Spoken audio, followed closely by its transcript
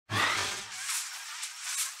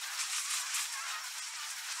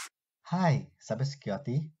Hi,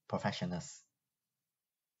 cybersecurity professionals.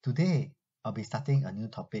 Today, I'll be starting a new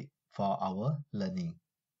topic for our learning.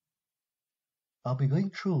 I'll be going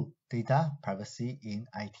through data privacy in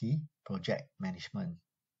IT project management.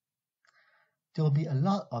 There will be a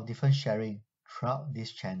lot of different sharing throughout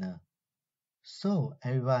this channel, so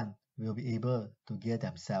everyone will be able to gear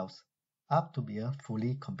themselves up to be a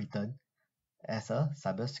fully competent as a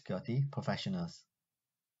cybersecurity professionals.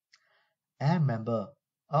 And remember,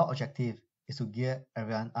 our objective is to gear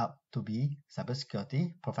everyone up to be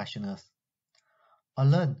cybersecurity professionals or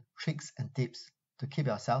learn tricks and tips to keep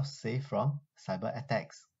yourself safe from cyber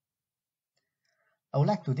attacks. I would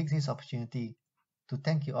like to take this opportunity to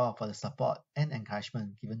thank you all for the support and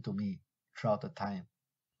encouragement given to me throughout the time,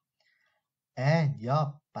 and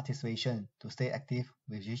your participation to stay active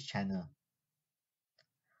with this channel.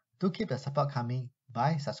 Do keep the support coming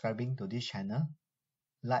by subscribing to this channel,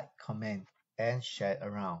 like, comment, and share it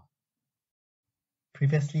around.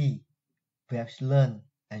 Previously, we have learned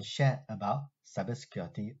and shared about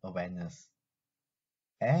cybersecurity awareness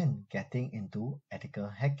and getting into ethical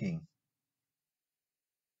hacking.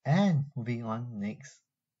 And moving on next,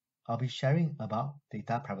 I'll be sharing about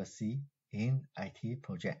data privacy in IT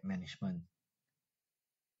project management.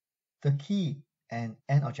 The key and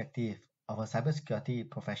end objective of a cybersecurity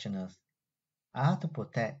professionals are to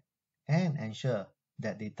protect and ensure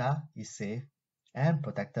that data is safe and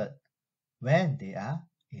protected when they are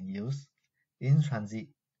in use, in transit,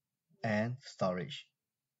 and storage.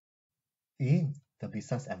 In the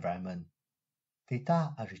business environment,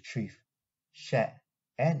 data are retrieved, shared,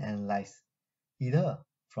 and analyzed either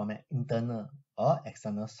from an internal or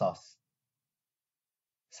external source.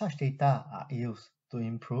 Such data are used to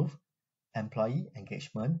improve employee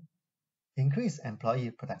engagement, increase employee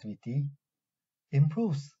productivity,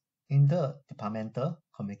 improves interdepartmental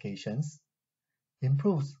communications,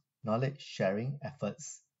 improves knowledge sharing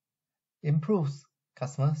efforts, improves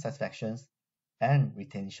customer satisfaction and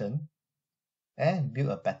retention, and build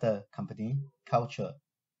a better company culture.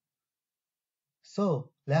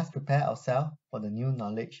 So let's prepare ourselves for the new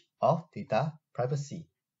knowledge of data privacy.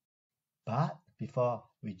 But before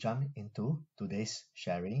we jump into today's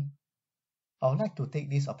sharing, I would like to take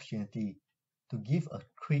this opportunity to give a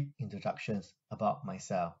quick introduction about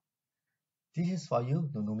myself. This is for you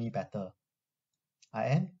to know me better. I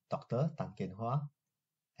am Dr. Tan Kian Hua,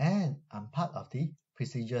 and I'm part of the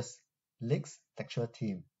prestigious Lakes lecture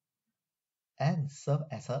team and serve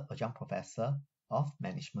as an adjunct professor of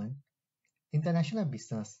management, international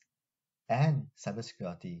business, and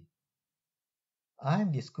cybersecurity.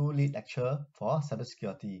 I'm the school lead lecturer for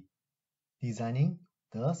cybersecurity, designing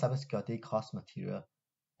the cybersecurity course material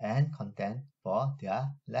and content for their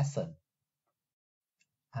lesson.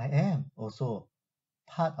 I am also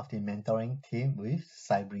part of the mentoring team with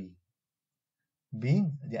Cybri.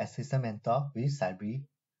 Being the assistant mentor with Cybri,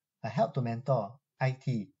 I help to mentor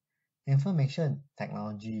IT, information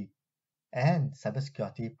technology, and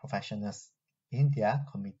cybersecurity professionals in their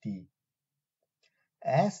community.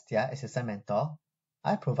 As their assistant mentor,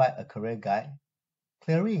 I provide a career guide,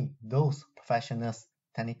 clearing those professionals'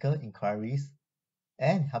 technical inquiries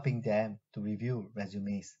and helping them to review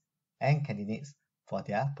resumes and candidates for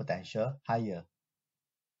their potential hire.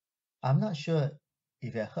 I'm not sure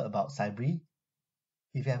if you have heard about Cybri.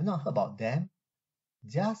 If you have not heard about them,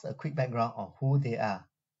 just a quick background on who they are.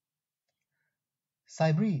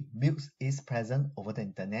 Cybri builds its presence over the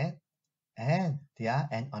internet, and they are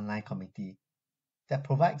an online community that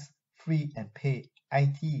provides free and paid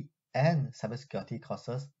IT and cybersecurity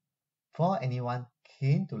courses for anyone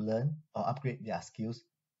keen to learn or upgrade their skills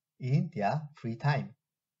in their free time.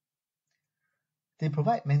 They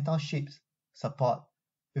provide mentorship support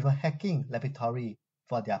with a hacking laboratory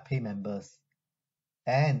for their paid members.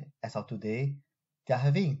 And as of today, they are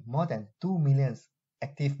having more than 2 million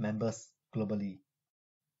active members globally.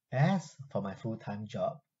 As for my full-time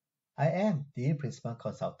job, I am the principal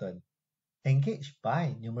consultant engaged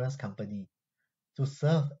by numerous companies to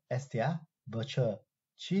serve as their virtual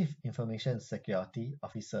Chief Information Security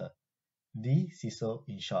Officer, the CISO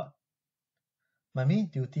in short. My main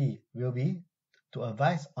duty will be to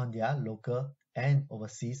advise on their local and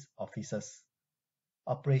overseas offices,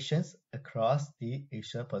 operations across the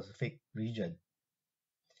Asia-Pacific region.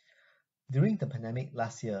 During the pandemic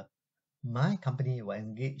last year, my company was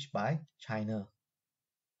engaged by China,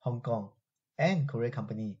 Hong Kong, and Korea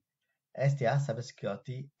company as their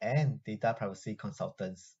cybersecurity and data privacy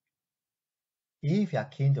consultants. If you are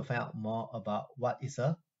keen to find out more about what is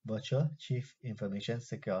a Virtual Chief Information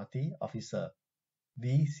Security Officer,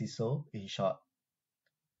 the CISO in short,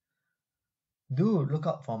 do look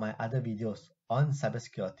out for my other videos on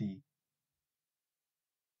cybersecurity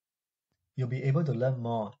you'll be able to learn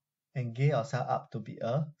more and gear yourself up to be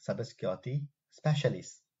a cybersecurity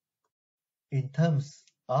specialist. In terms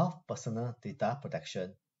of personal data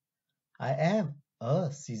protection, I am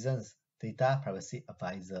a seasoned data privacy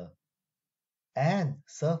advisor and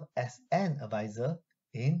serve as an advisor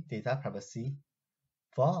in data privacy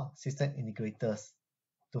for system integrators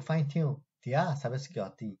to fine-tune their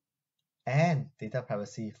cybersecurity and data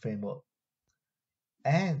privacy framework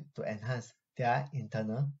and to enhance their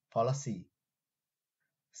internal policy.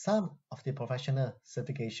 Some of the professional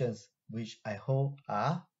certifications which I hold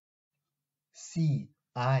are CIPPUS,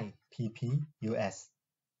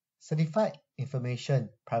 Certified Information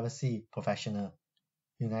Privacy Professional,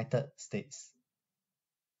 United States.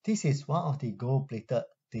 This is one of the gold-plated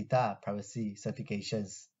data privacy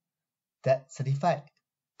certifications that certified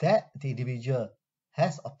that the individual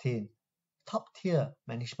has obtained top-tier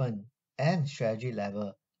management and strategy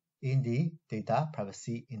level in the data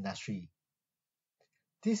privacy industry.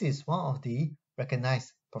 This is one of the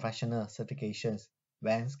recognized professional certifications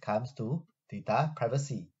when it comes to data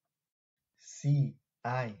privacy.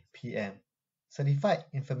 CIPM, Certified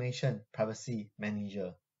Information Privacy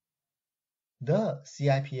Manager. The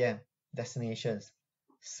CIPM designations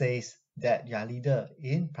says that you are leader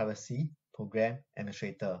in privacy program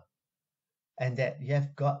administrator and that you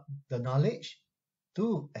have got the knowledge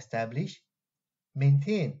to establish,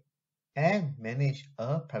 maintain, and manage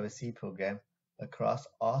a privacy program across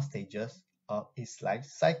all stages of its life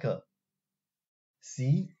cycle.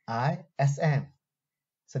 CISM,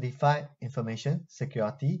 Certified Information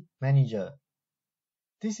Security Manager.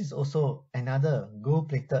 This is also another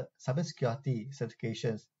gold-plated cybersecurity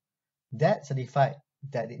certifications that certify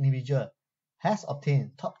that the individual has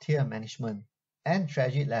obtained top-tier management and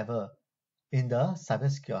strategy level in the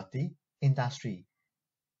cybersecurity industry.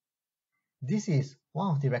 This is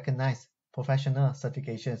one of the recognized professional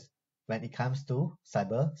certifications when it comes to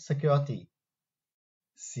cybersecurity.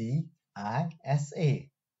 CISA,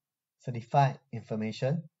 Certified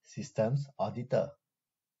Information Systems Auditor.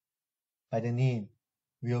 By the name,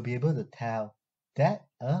 we will be able to tell that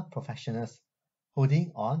a professional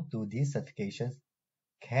holding on to these certifications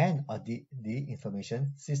can audit the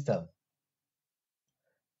information system.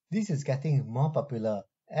 This is getting more popular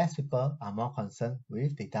as people are more concerned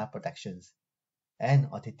with data protections, and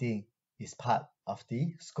auditing is part of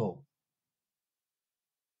the scope.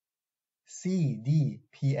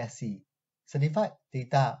 CDPSC, Certified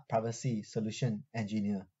Data Privacy Solution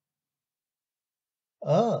Engineer.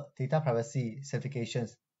 A data privacy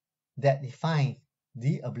certifications that define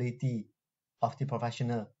the ability of the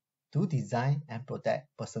professional to design and protect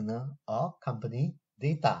personal or company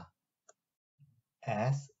data.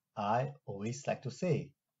 As I always like to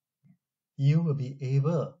say, you will be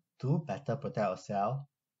able to better protect yourself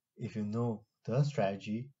if you know the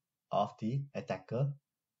strategy of the attacker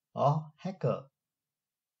or hacker.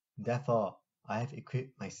 Therefore, I have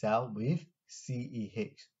equipped myself with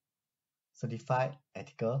CEH, Certified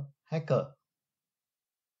Ethical Hacker.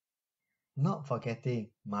 Not forgetting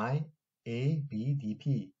my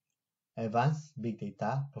ABDP, Advanced Big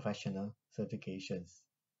Data Professional certifications.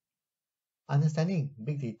 Understanding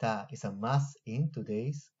big data is a must in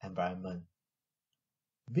today's environment.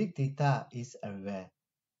 Big data is everywhere.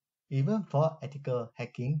 Even for ethical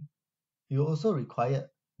hacking, you also require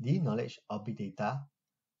the knowledge of big data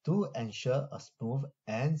to ensure a smooth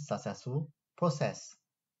and successful process.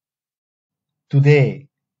 Today,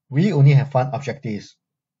 we only have one objective: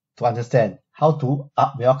 to understand how to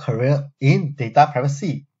up your career in data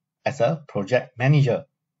privacy as a project manager.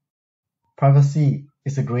 Privacy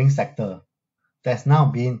is a growing sector that's now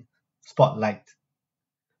been spotlighted.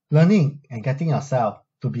 Learning and getting yourself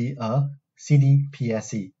to be a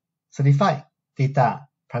CDPSC, Certified Data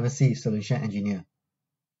Privacy Solution Engineer,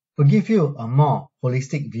 will give you a more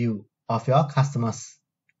holistic view of your customers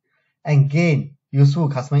and gain useful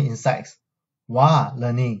customer insights while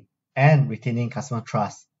learning and retaining customer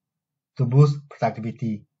trust to boost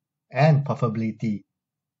productivity and profitability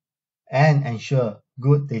and ensure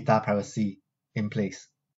good data privacy in place.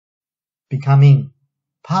 Becoming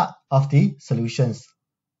part of the solutions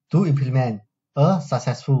to implement a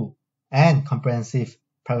successful and comprehensive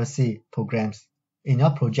privacy programs in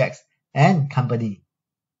your projects and company.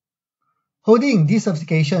 Holding these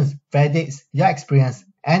certifications validates your experience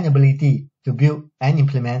and ability to build and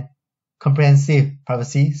implement comprehensive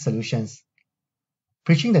privacy solutions,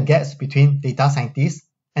 bridging the gaps between data scientists,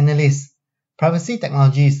 analysts, privacy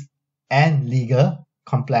technologists, and legal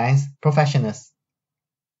compliance professionals.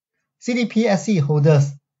 CDPSC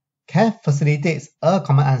holders can facilitate a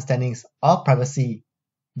common understanding of privacy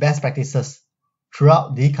best practices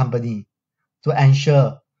throughout the company to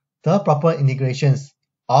ensure the proper integrations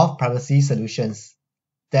of privacy solutions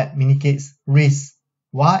that mitigates risks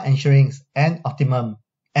while ensuring an optimum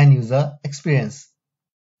end-user experience.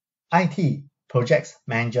 IT project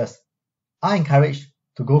managers are encouraged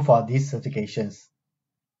to go for these certifications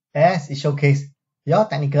as it showcases your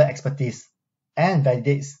technical expertise and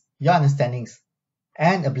validates your understandings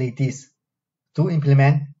and abilities to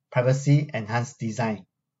implement privacy-enhanced design,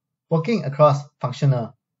 working across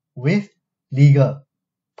functional with legal,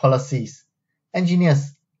 policies,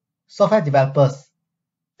 engineers, software developers,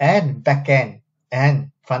 and back-end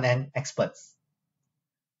and front-end experts.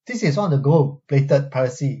 This is one of the gold-plated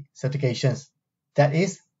privacy certifications that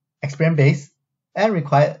is experience-based and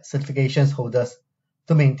requires certifications holders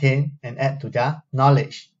to maintain and add to their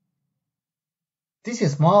knowledge. This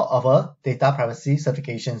is more of a data privacy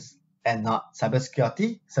certifications and not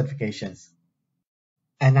cybersecurity certifications.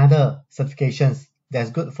 Another certifications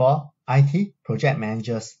that's good for IT project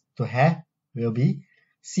managers to have will be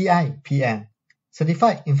CIPM,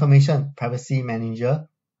 Certified Information Privacy Manager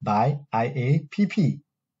by IAPP.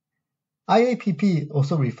 IAPP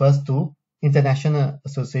also refers to International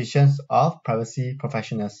Associations of Privacy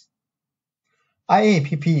Professionals.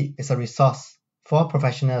 IAPP is a resource for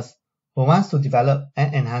professionals who want to develop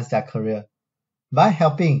and enhance their career by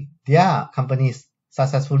helping their companies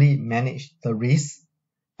successfully manage the risks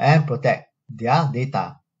and protect their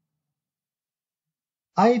data.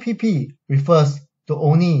 IAPP refers to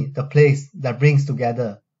only the place that brings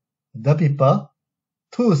together the people,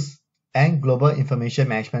 tools, and global information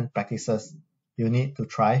management practices you need to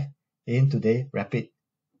thrive in today's rapid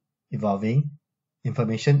evolving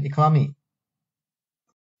information economy.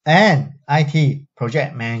 An IT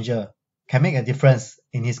project manager can make a difference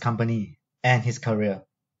in his company and his career.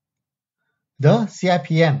 The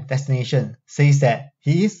CIPM designation says that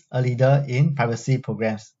he is a leader in privacy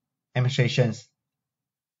programs, administrations,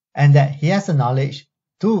 and that he has the knowledge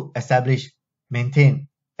to establish, maintain,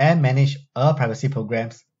 and manage a privacy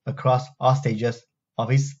programs across all stages of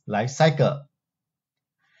his life cycle.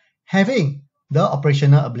 Having the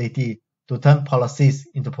operational ability to turn policies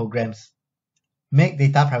into programs, make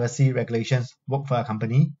data privacy regulations work for a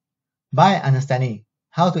company by understanding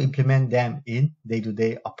how to implement them in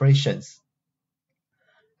day-to-day operations.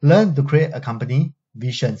 Learn to create a company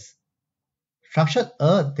visions. Structure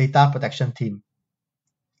a data protection team.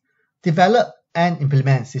 Develop and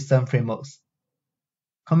implement system frameworks.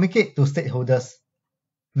 Communicate to stakeholders.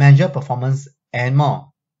 Measure performance and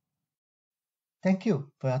more. Thank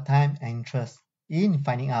you for your time and interest in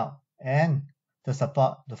finding out and the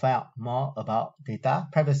support to find out more about data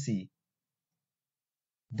privacy.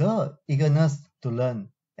 The eagerness to learn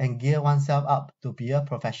and gear oneself up to be a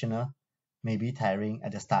professional may be tiring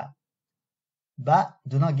at the start. But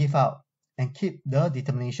do not give up and keep the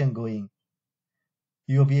determination going.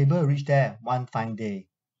 You will be able to reach there one fine day.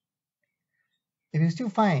 If you still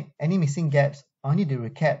find any missing gaps or need to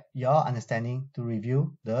recap your understanding to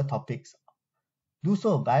review the topics, do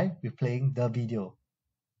so by replaying the video.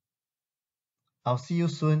 I'll see you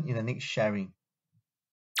soon in the next sharing.